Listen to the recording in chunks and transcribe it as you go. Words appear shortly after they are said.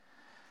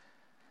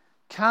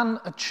Can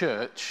a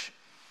church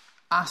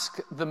ask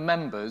the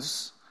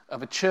members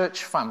of a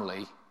church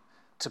family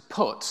to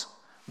put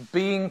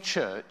being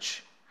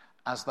church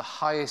as the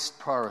highest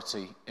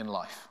priority in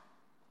life?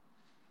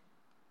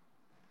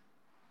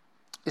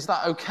 Is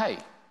that okay?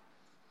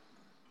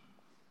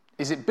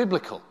 Is it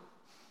biblical?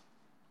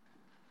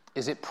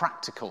 Is it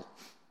practical?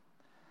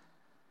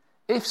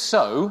 If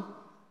so,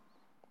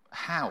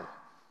 how?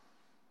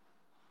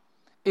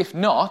 If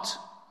not,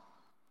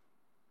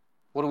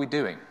 what are we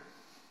doing?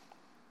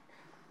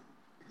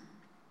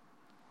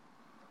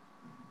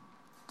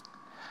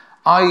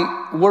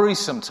 I worry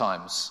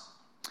sometimes.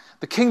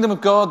 The kingdom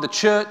of God, the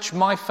church,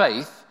 my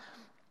faith,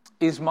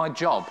 is my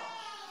job.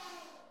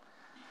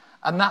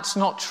 And that's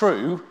not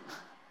true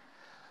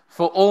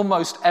for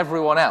almost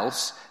everyone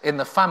else in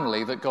the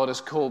family that God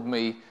has called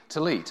me to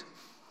lead.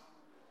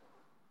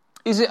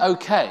 Is it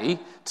okay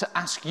to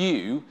ask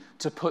you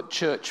to put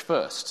church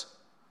first?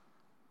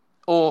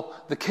 Or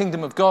the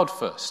kingdom of God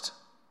first?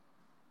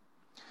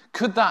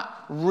 Could that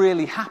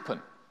really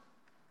happen?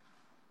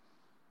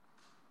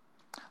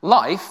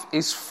 Life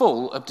is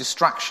full of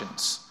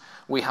distractions.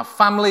 We have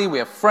family, we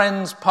have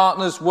friends,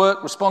 partners,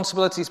 work,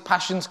 responsibilities,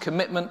 passions,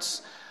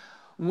 commitments.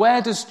 Where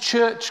does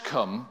church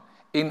come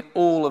in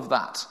all of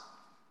that?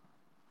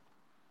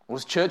 What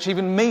does church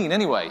even mean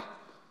anyway?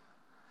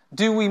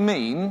 Do we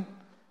mean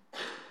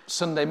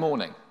Sunday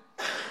morning?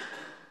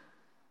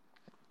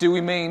 Do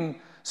we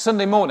mean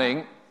Sunday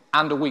morning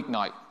and a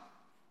weeknight?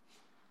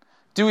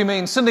 Do we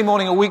mean Sunday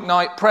morning, a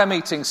weeknight, prayer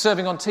meeting,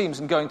 serving on teams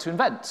and going to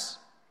events?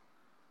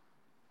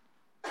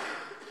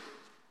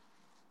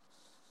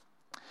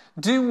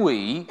 Do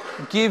we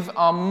give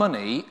our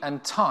money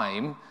and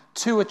time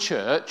to a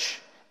church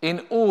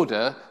in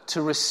order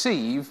to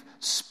receive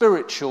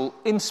spiritual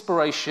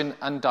inspiration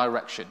and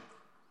direction?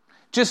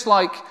 Just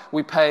like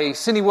we pay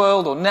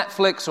Cineworld or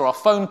Netflix or our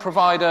phone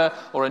provider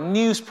or a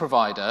news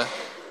provider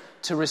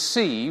to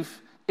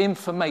receive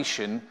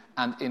information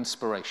and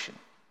inspiration.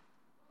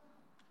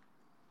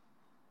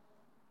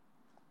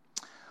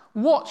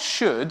 What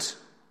should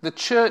the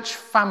church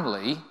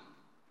family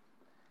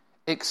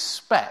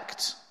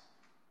expect?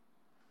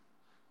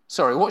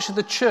 What should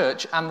the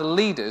church and the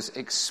leaders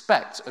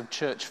expect of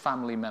church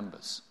family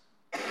members?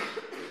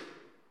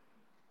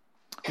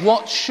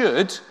 What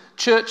should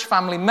church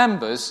family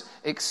members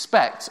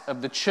expect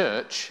of the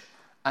church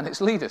and its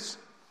leaders?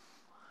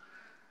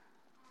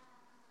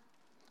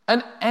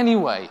 And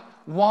anyway,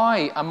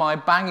 why am I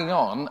banging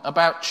on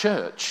about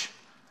church?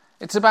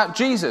 It's about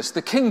Jesus,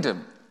 the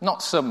kingdom,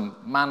 not some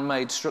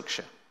man-made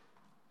structure.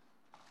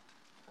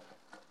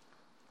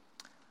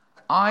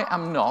 I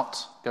am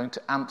not going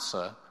to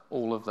answer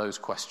all of those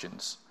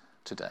questions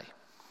today.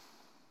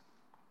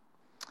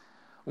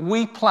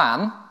 We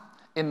plan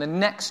in the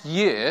next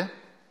year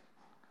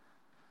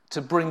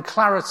to bring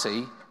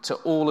clarity to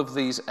all of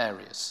these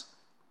areas.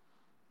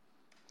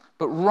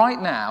 But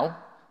right now,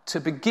 to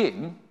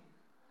begin,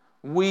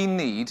 we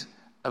need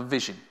a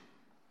vision.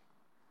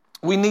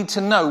 We need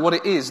to know what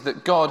it is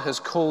that God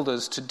has called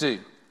us to do.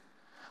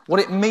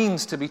 What it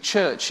means to be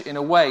church in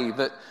a way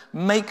that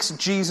makes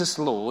Jesus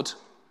Lord,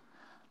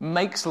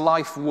 makes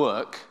life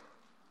work,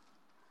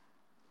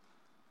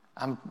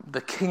 and the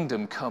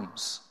kingdom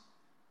comes.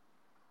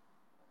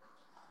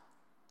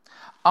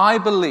 I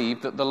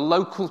believe that the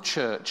local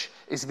church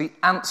is the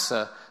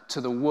answer to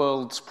the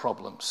world's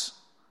problems,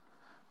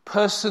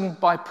 person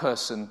by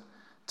person,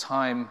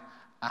 time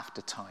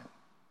after time.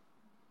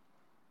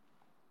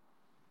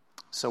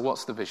 So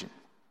what's the vision?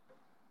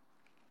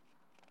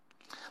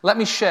 Let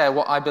me share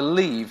what I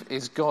believe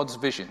is God's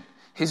vision,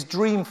 his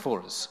dream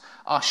for us,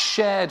 our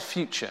shared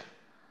future.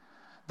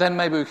 Then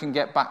maybe we can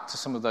get back to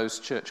some of those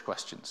church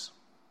questions.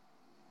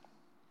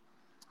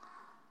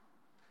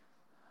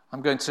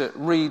 I'm going to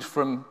read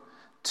from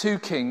 2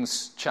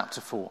 Kings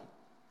chapter 4,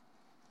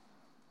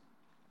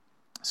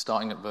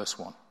 starting at verse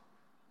 1.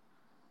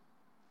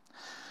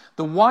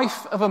 The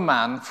wife of a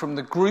man from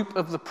the group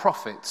of the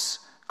prophets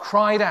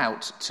cried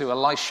out to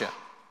Elisha.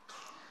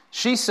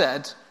 She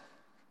said,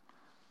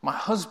 "My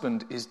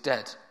husband is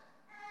dead.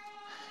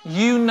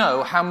 You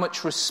know how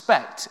much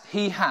respect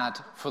he had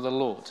for the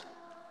Lord.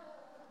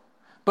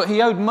 But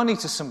he owed money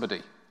to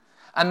somebody,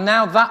 and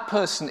now that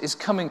person is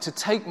coming to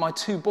take my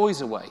 2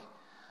 boys away,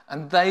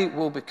 and they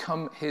will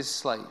become his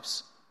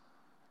slaves."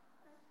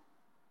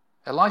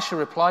 Elisha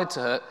replied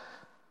to her,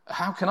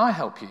 "How can I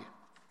help you?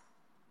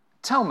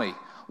 Tell me,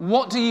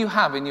 what do you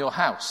have in your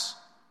house?"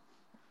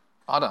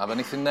 "I don't have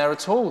anything there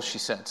at all," she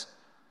said.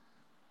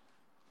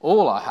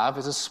 "All I have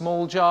is a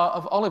small jar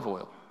of olive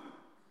oil."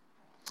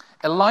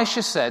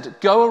 Elisha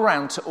said, "Go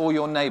around to all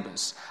your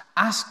neighbors.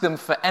 Ask them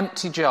for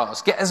empty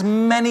jars. Get as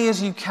many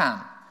as you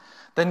can.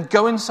 Then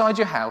go inside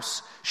your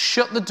house,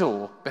 shut the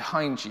door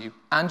behind you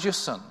and your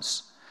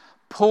sons.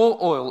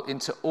 Pour oil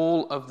into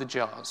all of the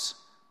jars.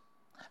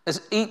 As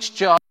each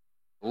jar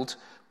is filled,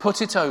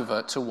 put it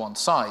over to one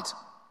side."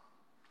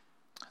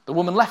 The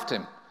woman left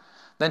him.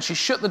 Then she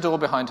shut the door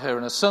behind her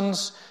and her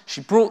sons.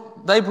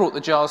 They brought the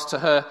jars to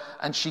her,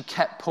 and she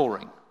kept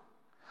pouring.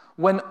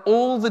 When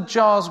all the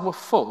jars were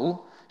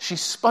full, she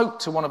spoke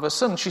to one of her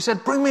sons. She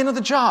said, "Bring me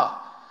another jar."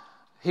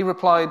 He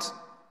replied,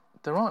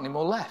 "There aren't any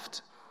more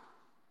left."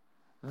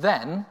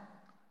 Then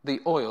the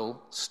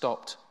oil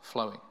stopped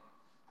flowing.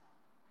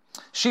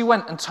 She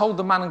went and told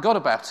the man of God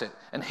about it,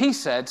 and he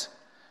said,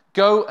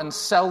 "Go and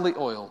sell the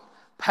oil.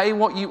 Pay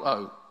what you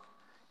owe.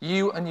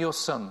 You and your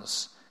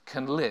sons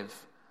can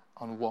live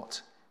on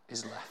what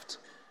is left."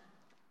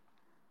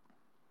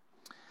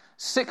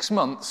 6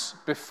 months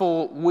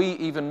before we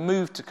even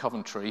moved to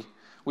Coventry,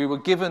 we were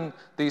given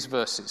these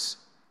verses.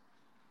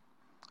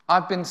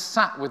 I've been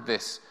sat with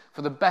this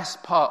for the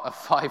best part of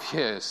 5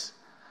 years.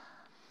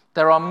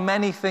 There are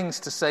many things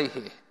to say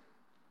here.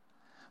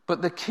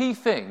 But the key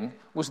thing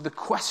was the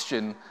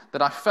question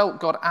that I felt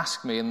God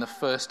asked me in the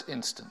first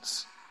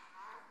instance.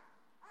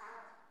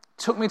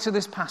 Took me to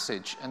this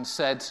passage and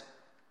said,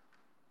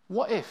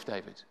 "What if,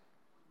 David?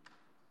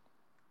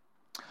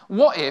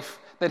 What if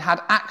they'd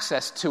had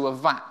access to a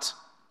vat?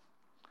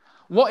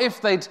 What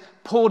if they'd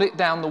poured it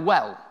down the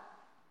well?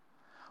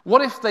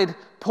 What if they'd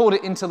poured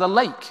it into the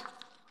lake?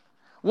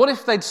 What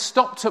if they'd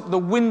stopped up the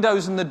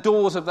windows and the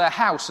doors of their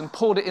house and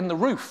poured it in the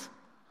roof?"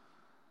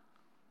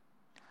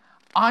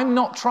 I'm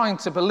not trying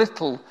to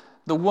belittle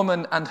the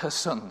woman and her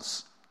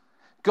sons.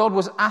 God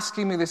was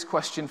asking me this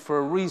question for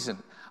a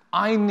reason.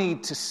 I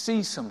need to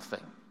see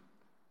something.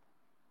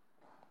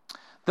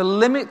 The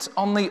limit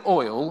on the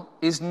oil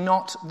is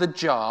not the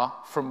jar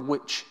from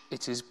which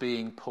it is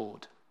being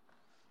poured.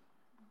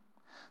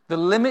 The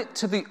limit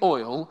to the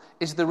oil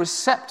is the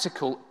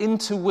receptacle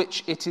into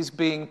which it is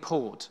being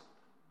poured.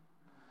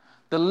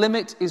 The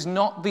limit is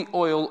not the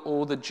oil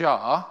or the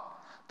jar.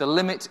 The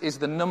limit is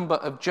the number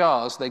of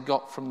jars they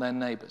got from their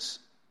neighbours.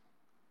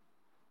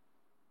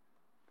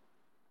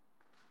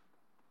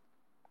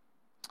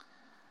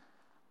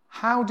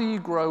 How do you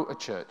grow a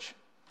church?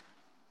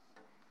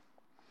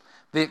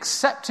 The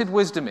accepted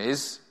wisdom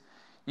is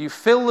you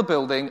fill the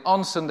building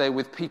on Sunday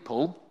with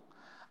people,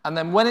 and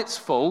then when it's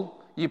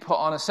full, you put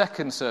on a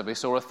second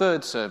service or a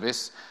third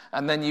service,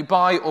 and then you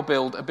buy or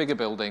build a bigger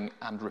building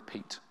and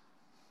repeat.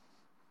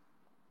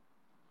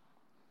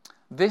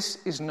 This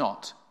is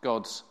not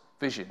God's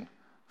vision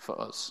for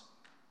us.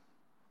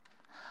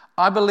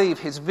 I believe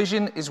his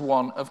vision is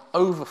one of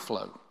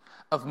overflow,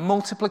 of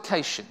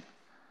multiplication,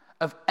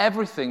 of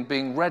everything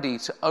being ready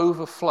to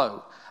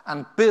overflow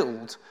and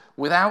build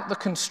without the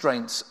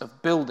constraints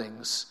of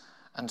buildings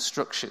and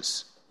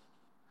structures.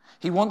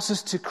 He wants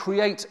us to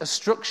create a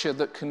structure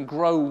that can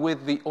grow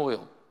with the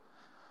oil,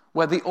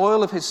 where the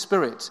oil of his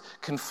Spirit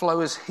can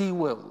flow as he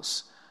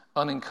wills,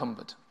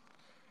 unencumbered.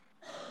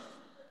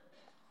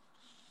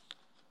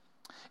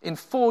 In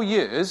 4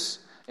 years,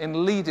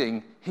 in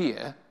leading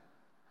here,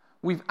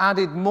 we've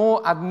added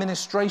more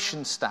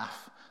administration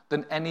staff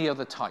than any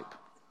other type.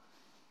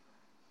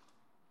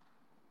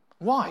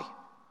 Why?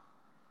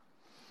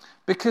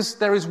 Because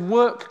there is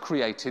work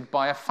created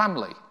by a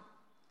family.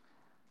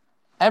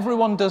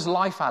 Everyone does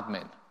life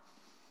admin.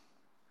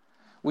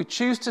 We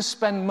choose to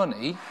spend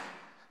money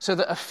so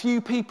that a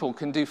few people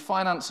can do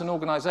finance and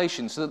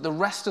organisation so that the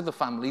rest of the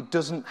family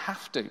doesn't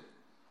have to.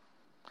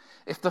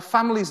 If the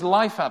family's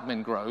life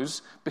admin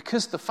grows,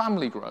 because the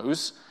family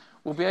grows,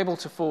 we'll be able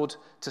to afford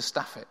to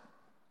staff it.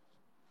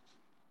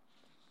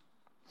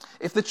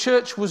 If the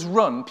church was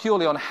run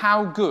purely on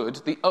how good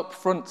the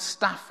upfront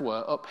staff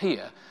were up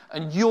here,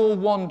 and your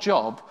one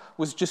job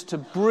was just to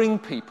bring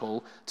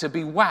people to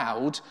be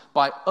wowed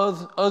by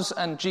us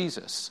and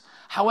Jesus,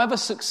 however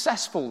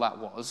successful that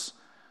was,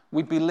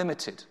 we'd be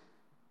limited.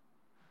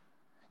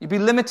 You'd be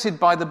limited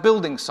by the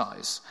building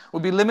size.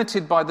 We'd be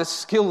limited by the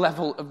skill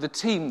level of the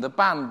team, the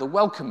band, the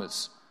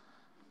welcomers.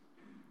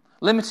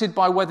 Limited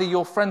by whether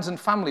your friends and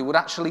family would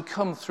actually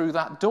come through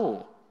that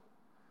door.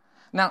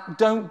 Now,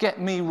 don't get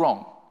me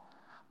wrong.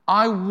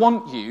 I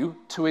want you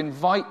to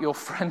invite your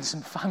friends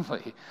and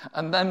family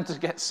and them to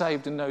get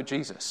saved and know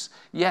Jesus.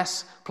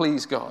 Yes,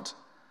 please God.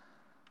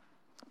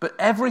 But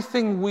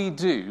everything we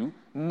do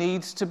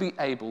needs to be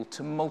able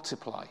to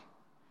multiply.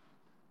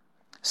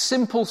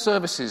 Simple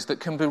services that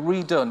can be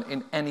redone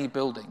in any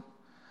building,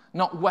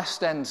 not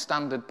West End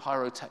standard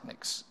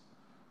pyrotechnics.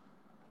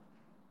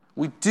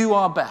 We do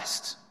our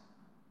best,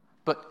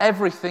 but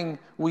everything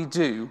we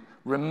do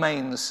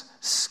remains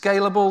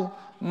scalable,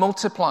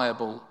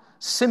 multipliable,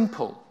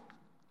 simple,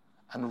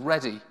 and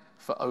ready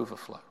for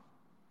overflow.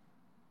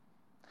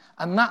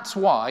 And that's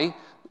why,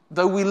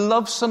 though we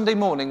love Sunday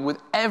morning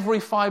with every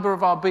fibre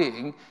of our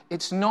being,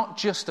 it's not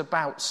just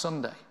about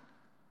Sunday.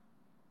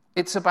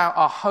 It's about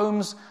our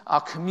homes,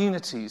 our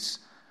communities,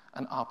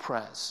 and our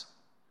prayers.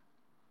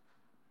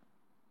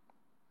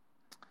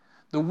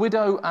 The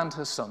widow and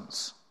her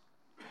sons,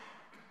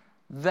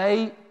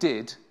 they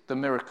did the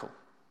miracle.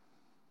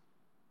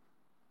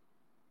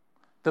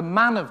 The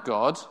man of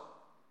God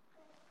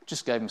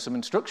just gave him some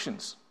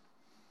instructions.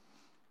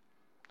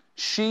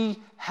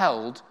 She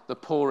held the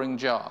pouring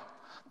jar.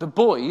 The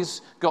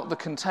boys got the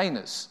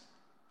containers.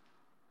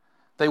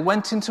 They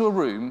went into a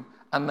room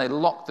and they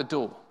locked the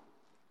door.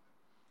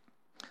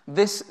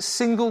 This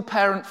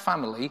single-parent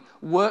family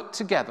worked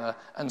together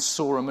and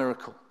saw a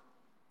miracle.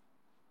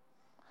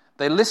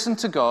 They listened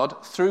to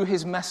God through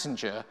his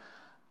messenger,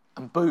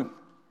 and boom.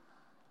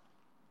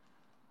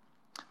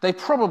 They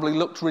probably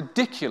looked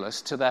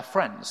ridiculous to their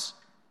friends.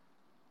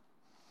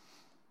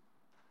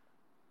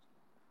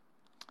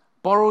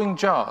 Borrowing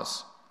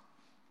jars.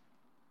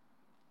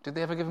 Did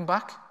they ever give them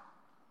back?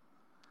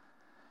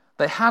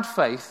 They had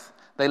faith,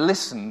 they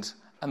listened,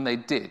 and they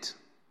did.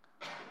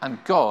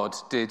 And God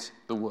did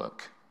the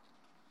work.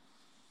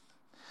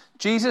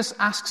 Jesus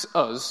asks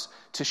us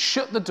to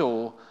shut the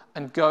door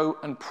and go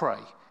and pray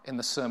in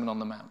the Sermon on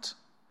the Mount.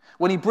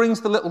 When he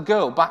brings the little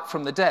girl back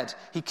from the dead,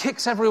 he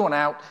kicks everyone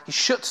out, he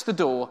shuts the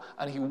door,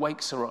 and he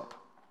wakes her up.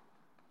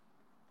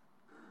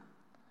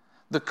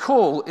 The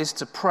call is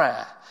to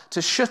prayer,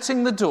 to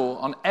shutting the door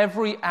on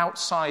every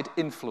outside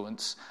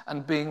influence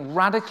and being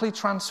radically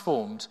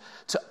transformed,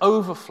 to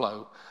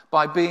overflow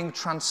by being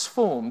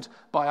transformed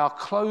by our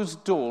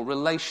closed-door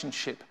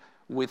relationship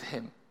with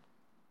him,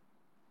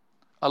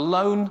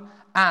 alone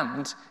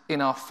and in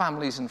our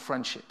families and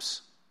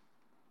friendships.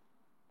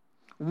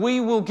 We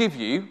will give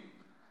you,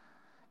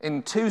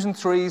 in 2s and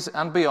 3s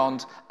and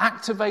beyond,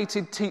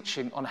 activated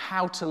teaching on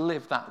how to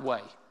live that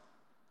way.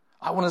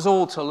 I want us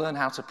all to learn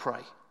how to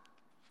pray.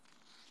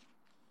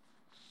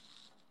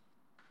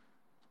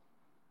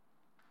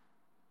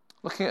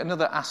 Looking at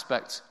another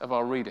aspect of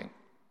our reading.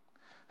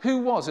 Who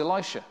was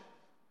Elisha?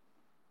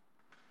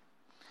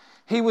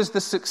 He was the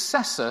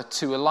successor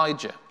to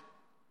Elijah.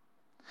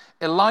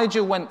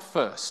 Elijah went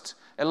first.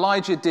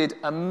 Elijah did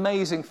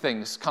amazing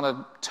things, kind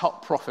of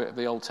top prophet of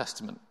the Old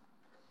Testament.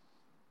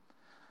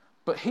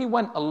 But he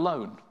went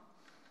alone.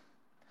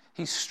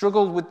 He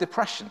struggled with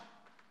depression.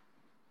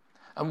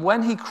 And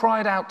when he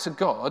cried out to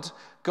God,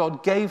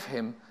 God gave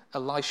him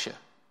Elisha.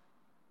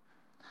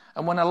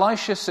 And when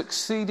Elisha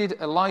succeeded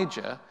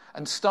Elijah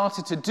and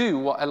started to do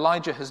what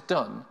Elijah has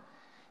done,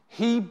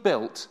 he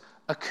built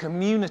a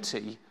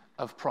community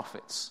of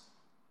prophets.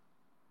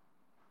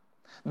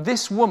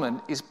 This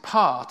woman is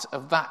part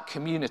of that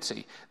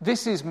community.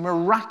 This is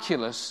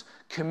miraculous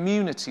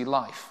community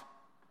life.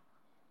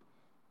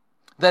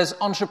 There's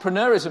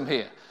entrepreneurism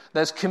here.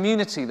 There's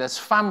community. There's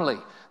family.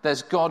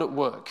 There's God at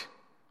work.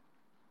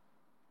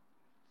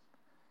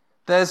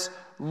 There's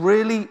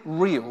really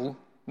real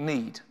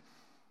need.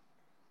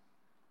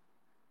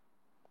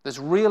 There's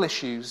real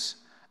issues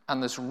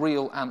and there's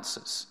real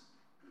answers.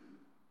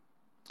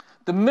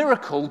 The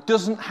miracle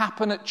doesn't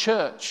happen at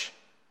church.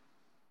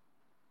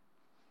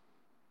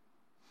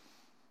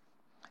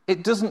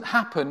 It doesn't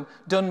happen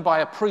done by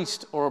a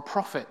priest or a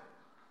prophet.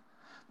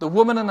 The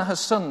woman and her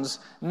sons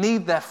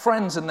need their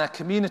friends and their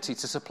community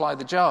to supply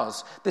the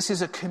jars. This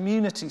is a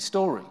community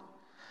story.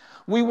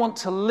 We want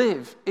to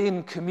live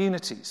in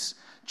communities.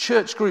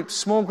 Church groups,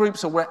 small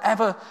groups, or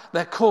wherever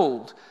they're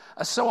called,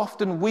 are so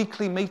often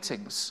weekly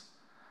meetings.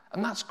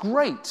 And that's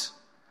great.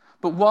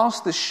 But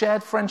whilst there's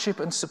shared friendship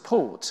and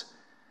support,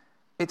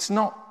 it's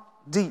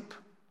not deep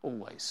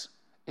always.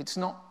 It's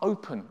not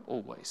open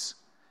always.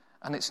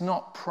 And it's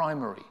not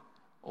primary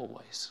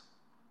always.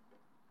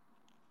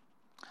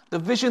 The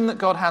vision that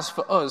God has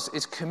for us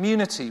is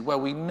community where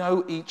we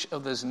know each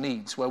other's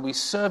needs, where we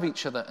serve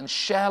each other and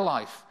share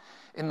life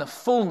in the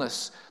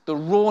fullness, the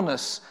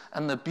rawness,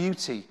 and the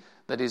beauty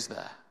that is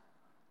there.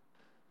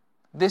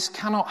 This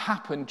cannot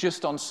happen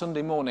just on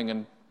Sunday morning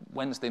and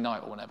Wednesday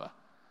night or whenever.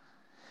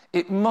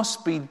 It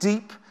must be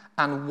deep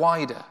and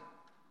wider.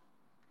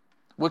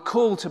 We're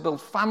called to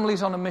build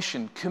families on a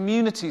mission,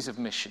 communities of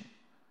mission.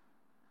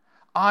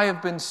 I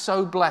have been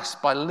so blessed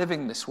by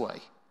living this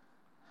way.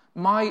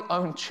 My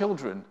own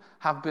children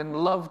have been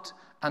loved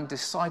and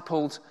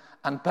discipled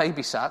and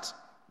babysat,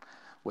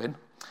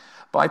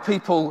 by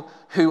people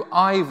who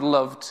I've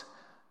loved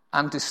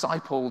and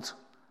discipled,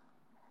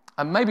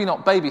 and maybe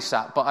not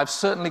babysat, but I've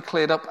certainly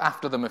cleared up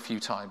after them a few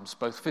times,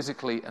 both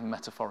physically and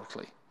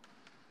metaphorically.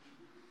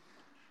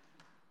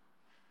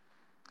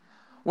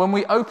 When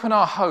we open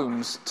our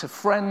homes to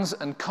friends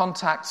and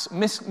contacts,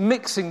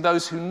 mixing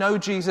those who know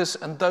Jesus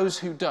and those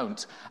who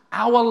don't,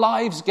 our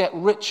lives get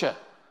richer.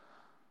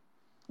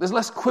 There's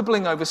less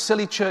quibbling over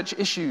silly church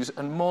issues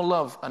and more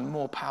love and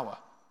more power.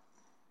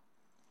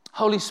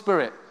 Holy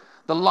Spirit,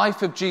 the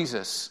life of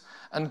Jesus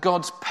and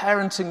God's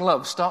parenting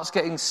love starts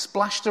getting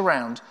splashed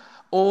around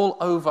all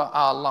over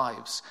our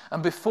lives.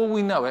 And before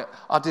we know it,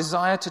 our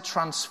desire to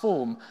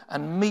transform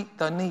and meet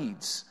their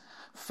needs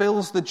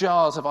fills the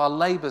jars of our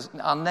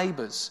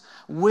neighbours.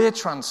 We're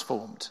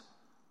transformed.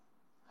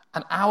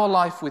 And our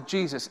life with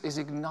Jesus is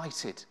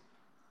ignited.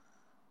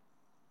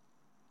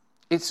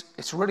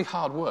 It's really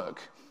hard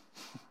work.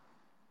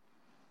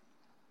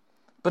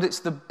 But it's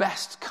the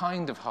best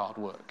kind of hard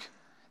work.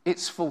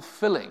 It's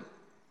fulfilling.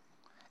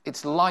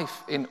 It's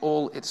life in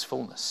all its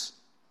fullness.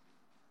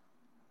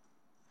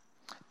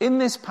 In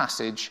this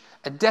passage,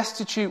 a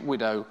destitute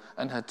widow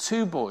and her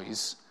 2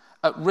 boys,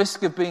 at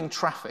risk of being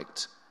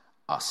trafficked,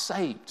 are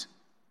saved.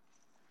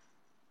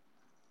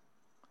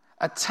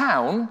 A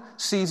town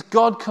sees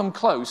God come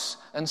close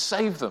and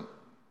save them.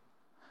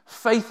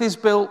 Faith is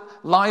built,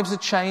 lives are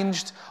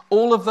changed.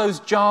 All of those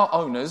jar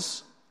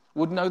owners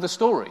would know the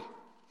story.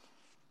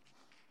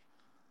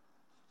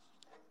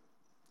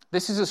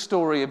 This is a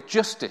story of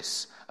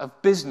justice,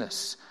 of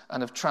business,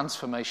 and of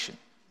transformation.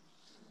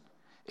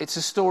 It's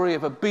a story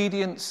of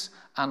obedience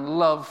and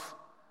love,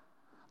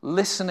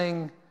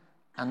 listening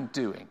and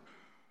doing.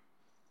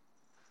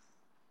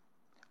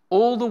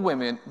 All the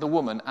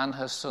woman and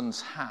her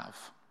sons have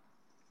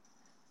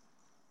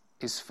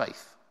is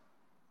faith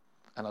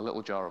and a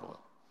little jar of oil.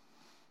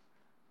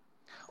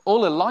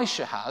 All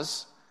Elisha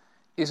has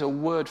is a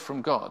word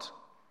from God.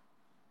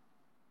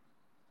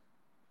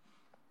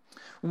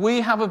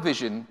 We have a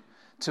vision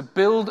to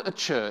build a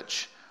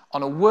church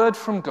on a word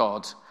from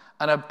God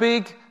and a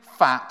big,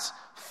 fat,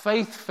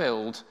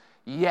 faith-filled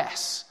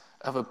yes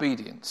of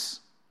obedience.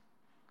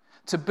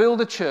 To build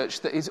a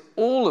church that is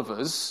all of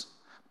us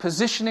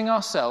positioning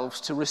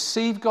ourselves to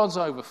receive God's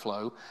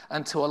overflow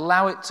and to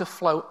allow it to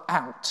flow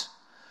out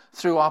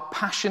through our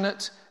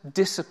passionate,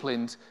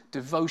 disciplined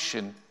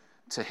devotion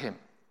to Him.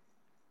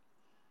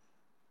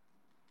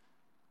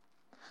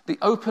 The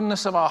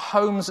openness of our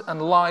homes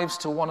and lives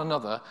to one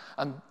another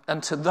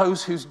and to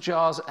those whose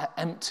jars are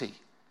empty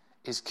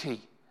is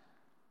key.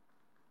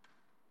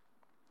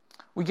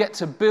 We get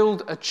to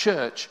build a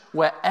church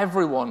where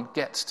everyone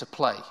gets to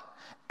play.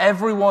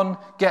 Everyone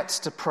gets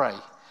to pray.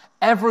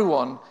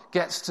 Everyone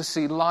gets to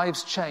see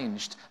lives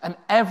changed. And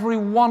every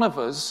one of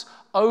us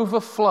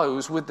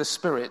overflows with the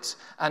Spirit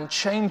and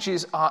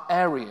changes our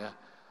area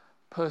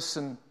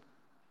person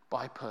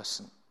by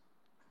person.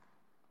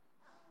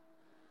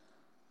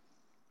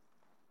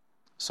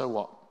 So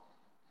what?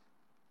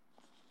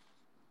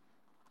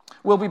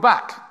 We'll be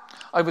back.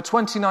 Over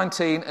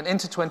 2019 and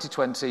into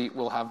 2020,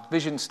 we'll have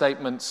vision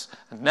statements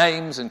and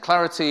names and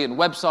clarity and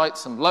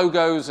websites and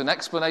logos and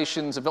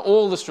explanations of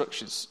all the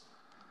structures.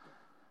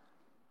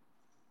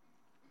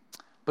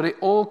 But it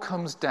all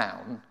comes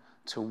down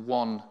to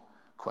one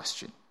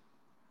question.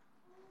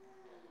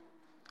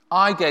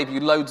 I gave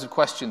you loads of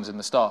questions in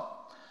the start,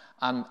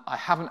 and I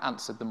haven't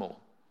answered them all.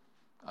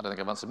 I don't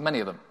think I've answered many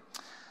of them.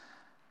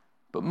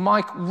 But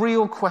my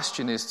real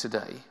question is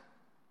today,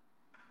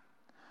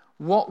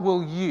 what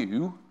will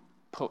you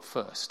put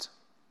first?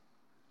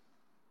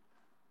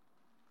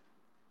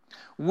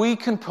 We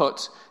can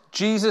put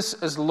Jesus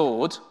as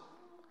Lord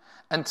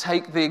and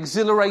take the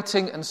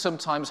exhilarating and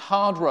sometimes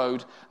hard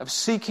road of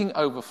seeking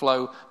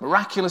overflow,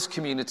 miraculous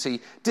community,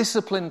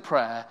 disciplined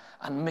prayer,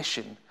 and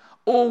mission,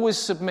 always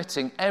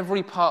submitting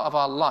every part of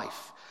our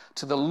life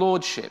to the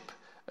lordship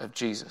of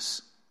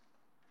Jesus.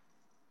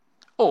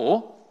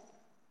 Or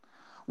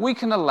we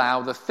can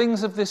allow the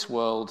things of this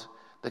world,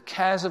 the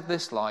cares of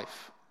this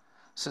life,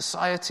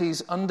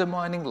 society's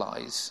undermining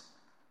lies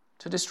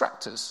to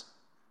distract us.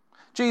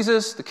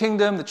 Jesus, the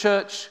kingdom, the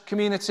church,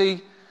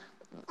 community,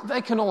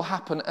 they can all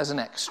happen as an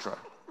extra,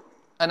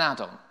 an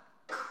add-on,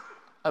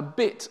 a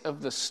bit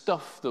of the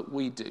stuff that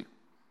we do.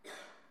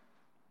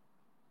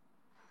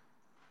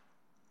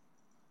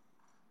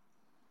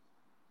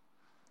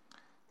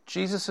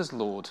 Jesus as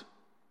Lord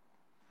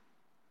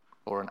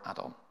or an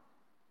add-on.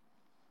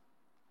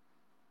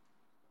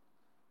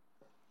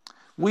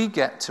 We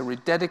get to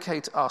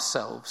rededicate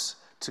ourselves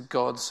to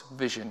God's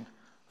vision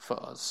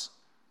for us.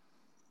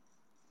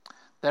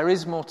 There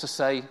is more to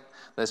say,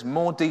 there's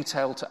more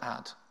detail to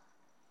add.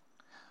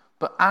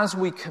 But as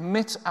we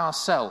commit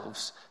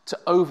ourselves to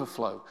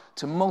overflow,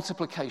 to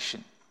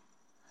multiplication,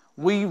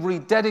 we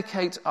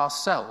rededicate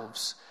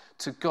ourselves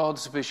to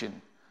God's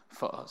vision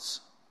for us.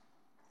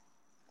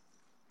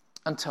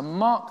 And to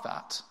mark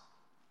that,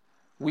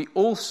 we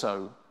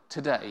also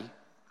today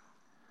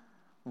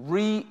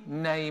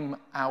rename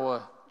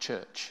our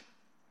church.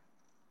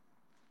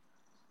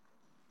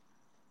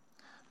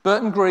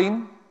 Burton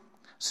Green,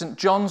 St.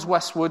 John's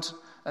Westwood,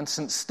 and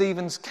St.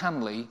 Stephen's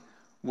Canley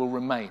will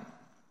remain.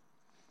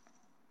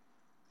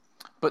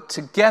 But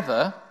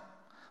together,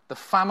 the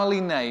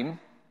family name,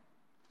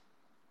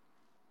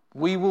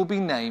 we will be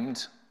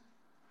named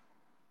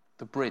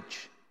the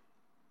Bridge.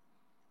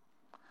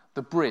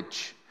 The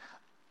Bridge,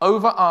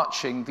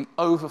 overarching the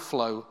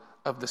overflow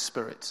of the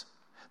Spirit.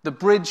 The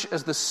bridge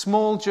as the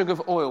small jug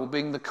of oil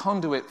being the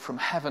conduit from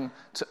heaven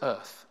to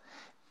earth.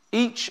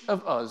 Each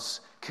of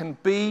us can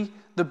be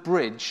the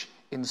bridge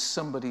in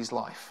somebody's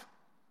life.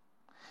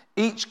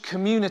 Each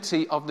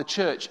community of the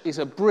church is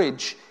a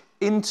bridge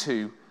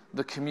into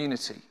the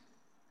community.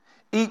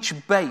 Each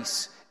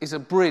base is a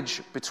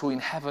bridge between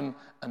heaven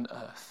and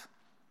earth.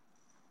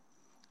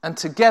 And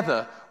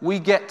together we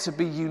get to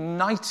be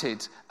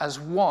united as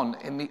one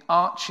in the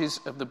arches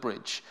of the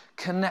bridge,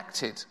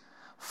 connected,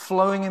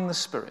 flowing in the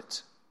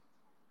Spirit.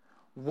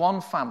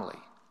 One family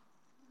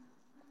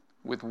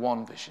with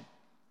one vision.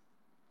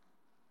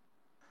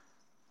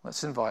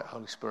 Let's invite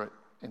Holy Spirit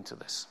into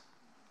this.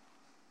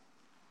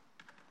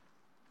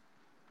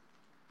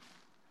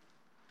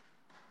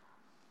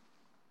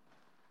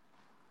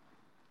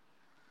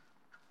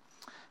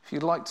 If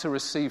you'd like to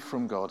receive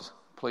from God,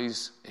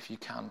 please, if you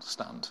can,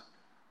 stand.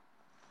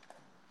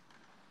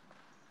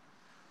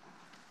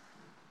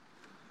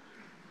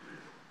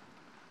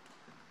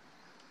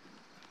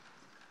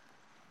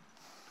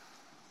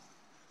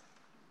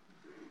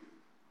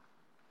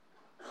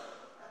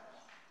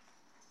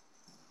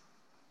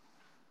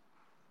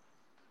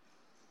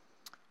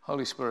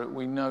 Holy Spirit,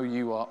 we know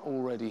you are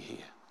already here.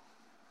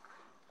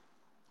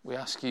 We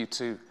ask you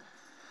to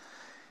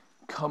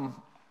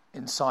come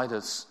inside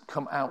us,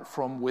 come out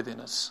from within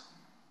us.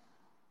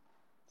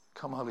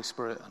 Come, Holy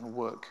Spirit, and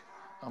work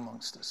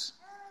amongst us.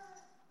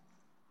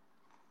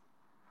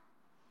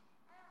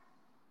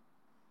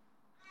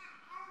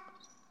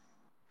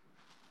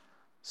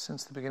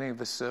 Since the beginning of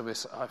this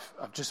service,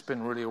 I've just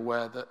been really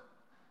aware that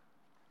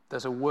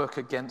there's a work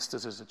against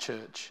us as a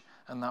church,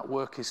 and that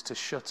work is to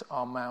shut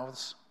our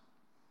mouths,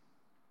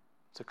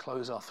 to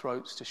close our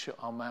throats, to shut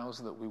our mouths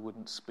that we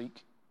wouldn't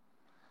speak,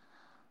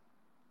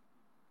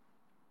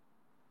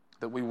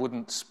 that we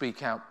wouldn't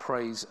speak out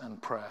praise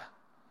and prayer,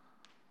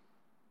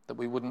 that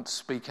we wouldn't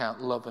speak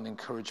out love and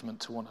encouragement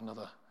to one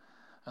another,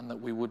 and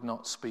that we would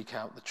not speak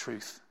out the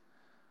truth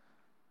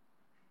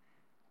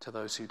to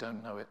those who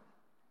don't know it.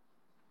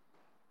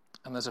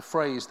 And there's a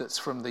phrase that's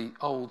from the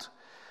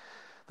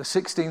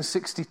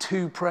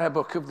 1662 prayer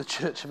book of the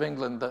Church of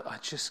England that I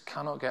just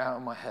cannot get out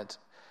of my head,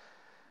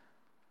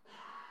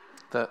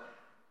 that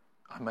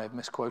I may have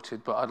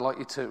misquoted, but I'd like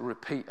you to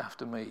repeat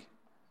after me.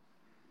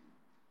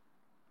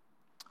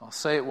 I'll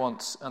say it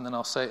once and then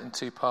I'll say it in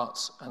two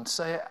parts, and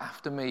say it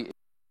after me.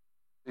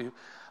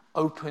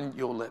 Open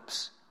your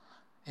lips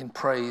in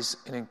praise,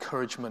 in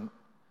encouragement,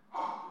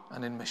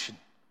 and in mission.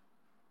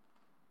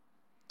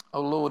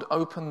 O Lord,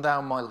 open thou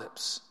my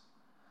lips,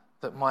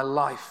 that my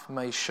life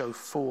may show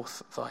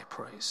forth thy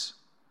praise.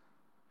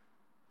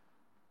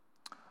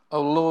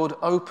 O Lord,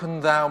 open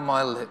thou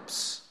my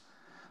lips,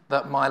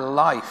 that my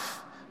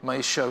life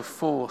may show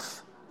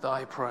forth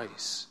thy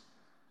praise.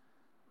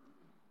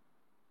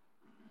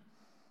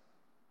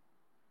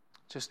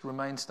 Just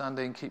remain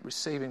standing, keep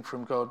receiving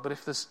from God. But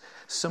if there's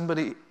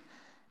somebody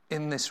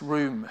in this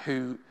room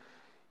who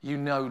you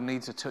know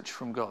needs a touch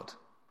from God,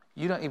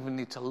 you don't even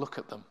need to look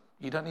at them.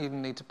 You don't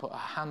even need to put a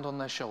hand on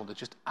their shoulder.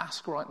 Just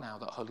ask right now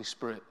that Holy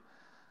Spirit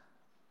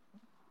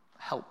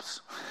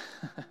helps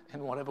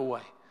in whatever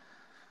way.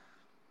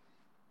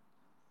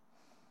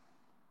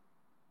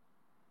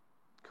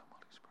 Come,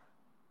 Holy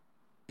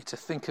Spirit. To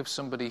think of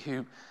somebody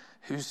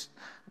who's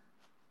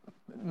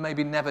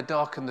maybe never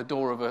darkened the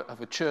door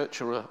of a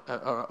church or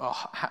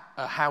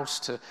a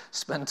house to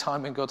spend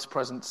time in God's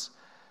presence,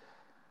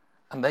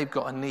 and they've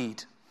got a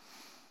need.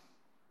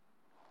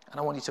 And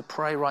I want you to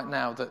pray right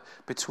now that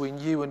between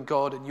you and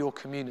God and your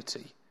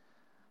community,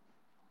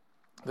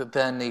 that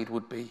their need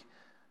would be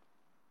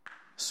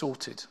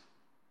sorted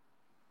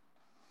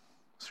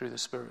through the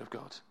Spirit of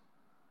God.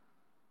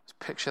 Just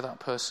picture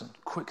that person.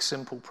 Quick,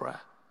 simple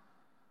prayer.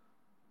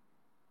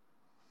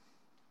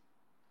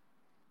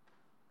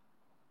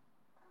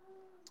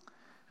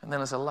 And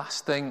then as a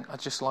last thing, I'd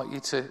just like you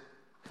to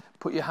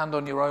put your hand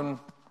on your own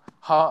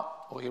heart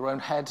or your own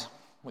head,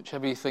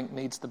 whichever you think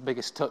needs the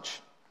biggest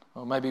touch.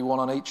 Or maybe one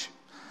on each.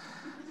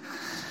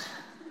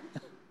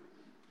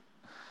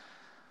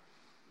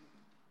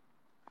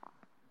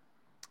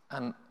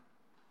 And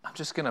I'm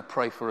just going to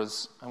pray for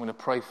us. I'm going to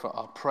pray for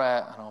our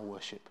prayer and our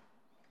worship.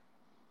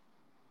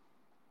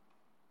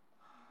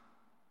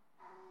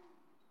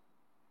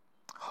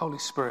 Holy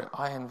Spirit,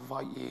 I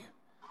invite you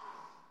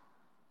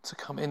to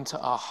come into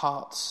our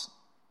hearts,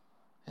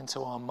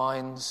 into our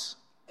minds,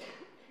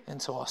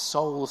 into our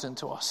souls,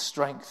 into our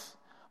strength.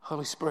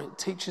 Holy Spirit,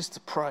 teach us to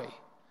pray.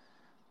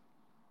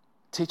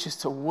 Teach us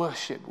to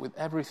worship with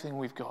everything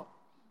we've got.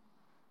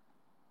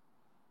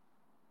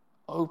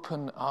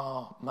 Open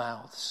our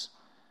mouths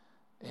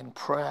in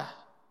prayer,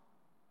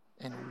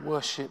 in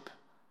worship,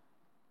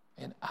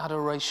 in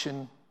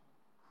adoration,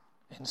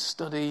 in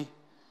study,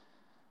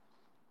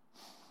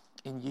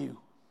 in you.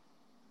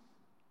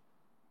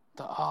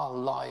 That our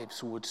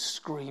lives would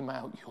scream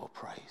out your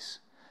praise.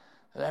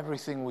 That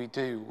everything we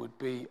do would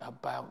be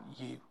about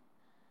you.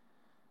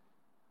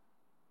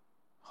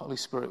 Holy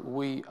Spirit,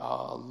 we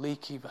are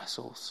leaky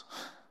vessels.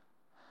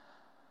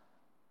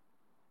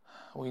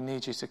 We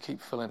need you to keep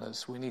filling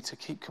us. We need to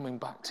keep coming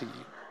back to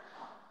you.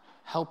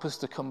 Help us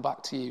to come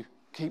back to you.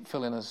 Keep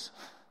filling us.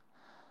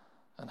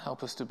 And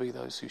help us to be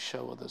those who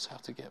show others how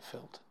to get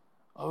filled.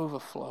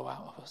 Overflow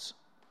out of us.